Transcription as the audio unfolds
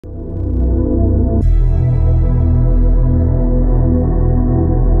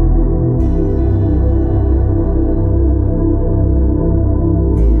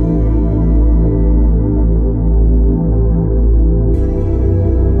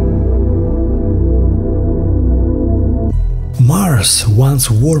Mars,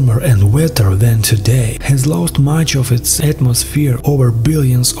 once warmer and wetter than today, has lost much of its atmosphere over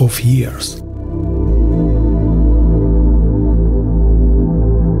billions of years.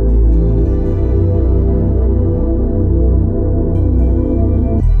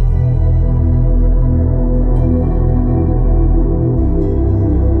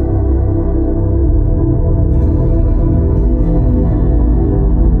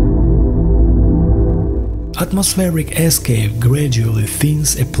 Atmospheric escape gradually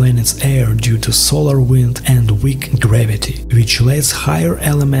thins a planet's air due to solar wind and weak gravity, which lets higher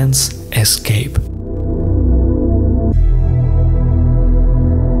elements escape.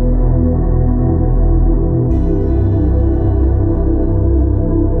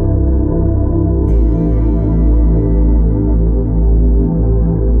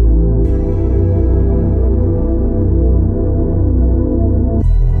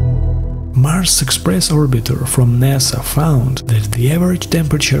 Mars Express Orbiter from NASA found that the average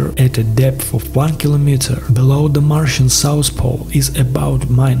temperature at a depth of 1 kilometer below the Martian South Pole is about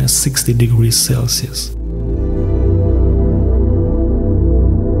minus 60 degrees Celsius.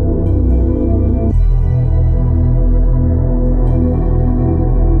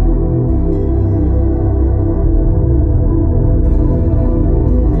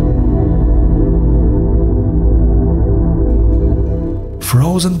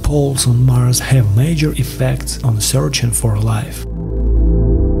 Frozen poles on Mars have major effects on searching for life.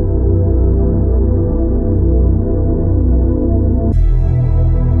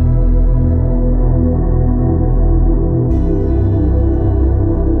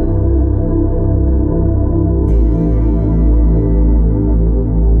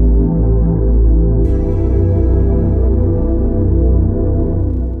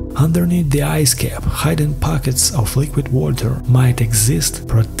 Underneath the ice cap, hidden pockets of liquid water might exist,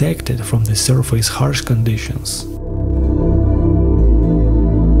 protected from the surface's harsh conditions.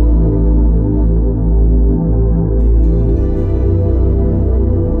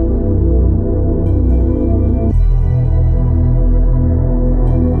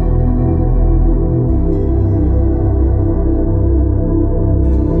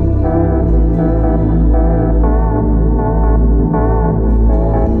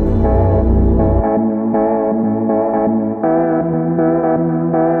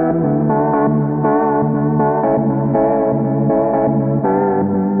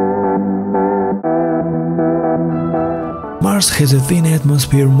 Mars has a thin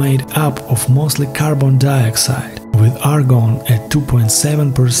atmosphere made up of mostly carbon dioxide, with argon at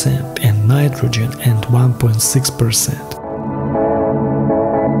 2.7% and nitrogen at 1.6%.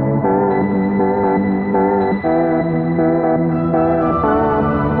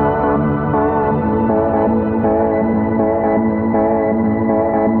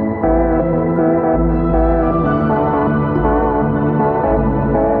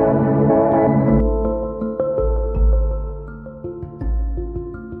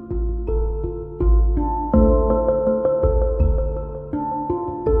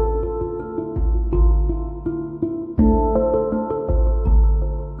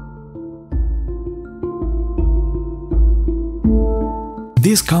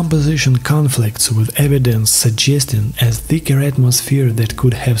 This composition conflicts with evidence suggesting a thicker atmosphere that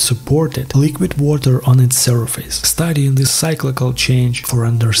could have supported liquid water on its surface. Studying this cyclical change for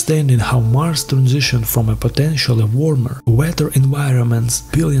understanding how Mars transitioned from a potentially warmer, wetter environment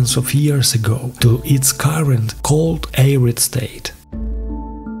billions of years ago to its current cold, arid state.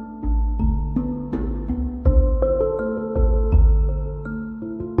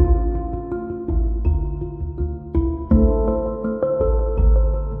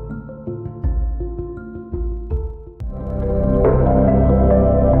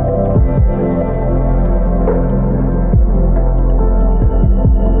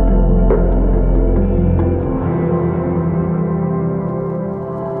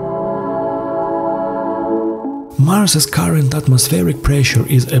 Mars's current atmospheric pressure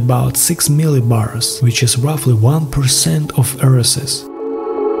is about 6 millibars, which is roughly 1% of Earth's.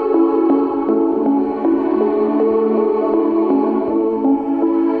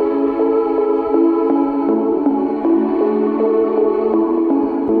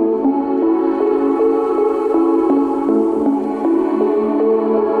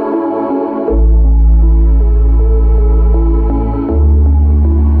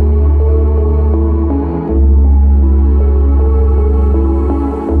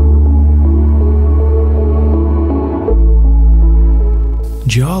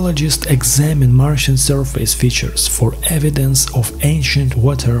 Geologists examine Martian surface features for evidence of ancient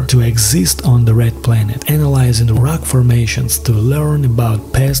water to exist on the red planet, analyzing rock formations to learn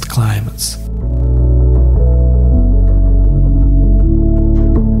about past climates.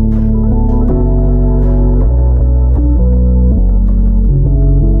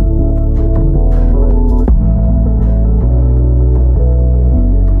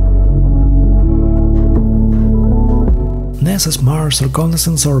 NASA's Mars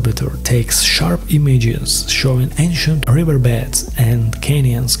Reconnaissance Orbiter takes sharp images showing ancient riverbeds and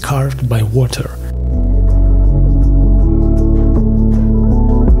canyons carved by water.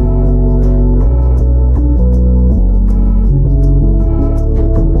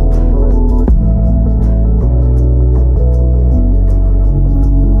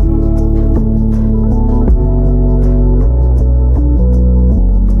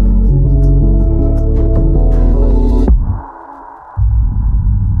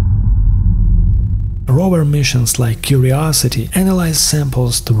 Rover missions like Curiosity analyze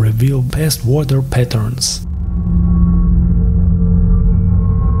samples to reveal past water patterns.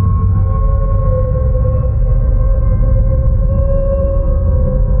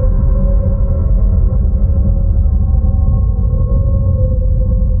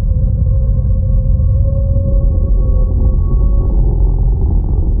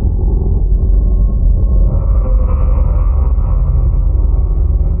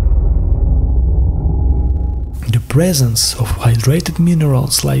 The presence of hydrated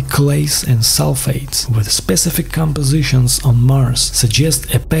minerals like clays and sulfates with specific compositions on Mars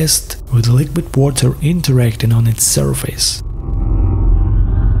suggests a past with liquid water interacting on its surface.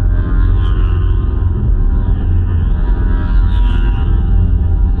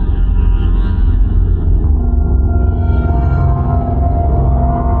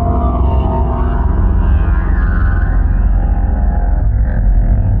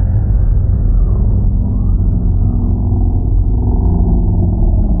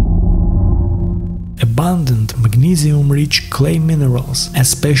 Abundant magnesium-rich clay minerals,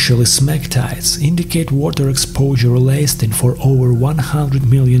 especially smectites, indicate water exposure lasting for over 100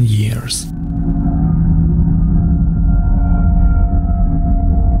 million years.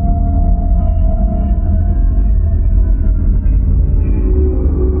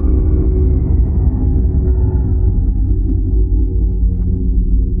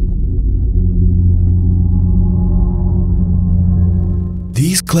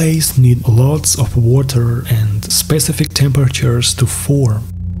 These clays need lots of water and specific temperatures to form.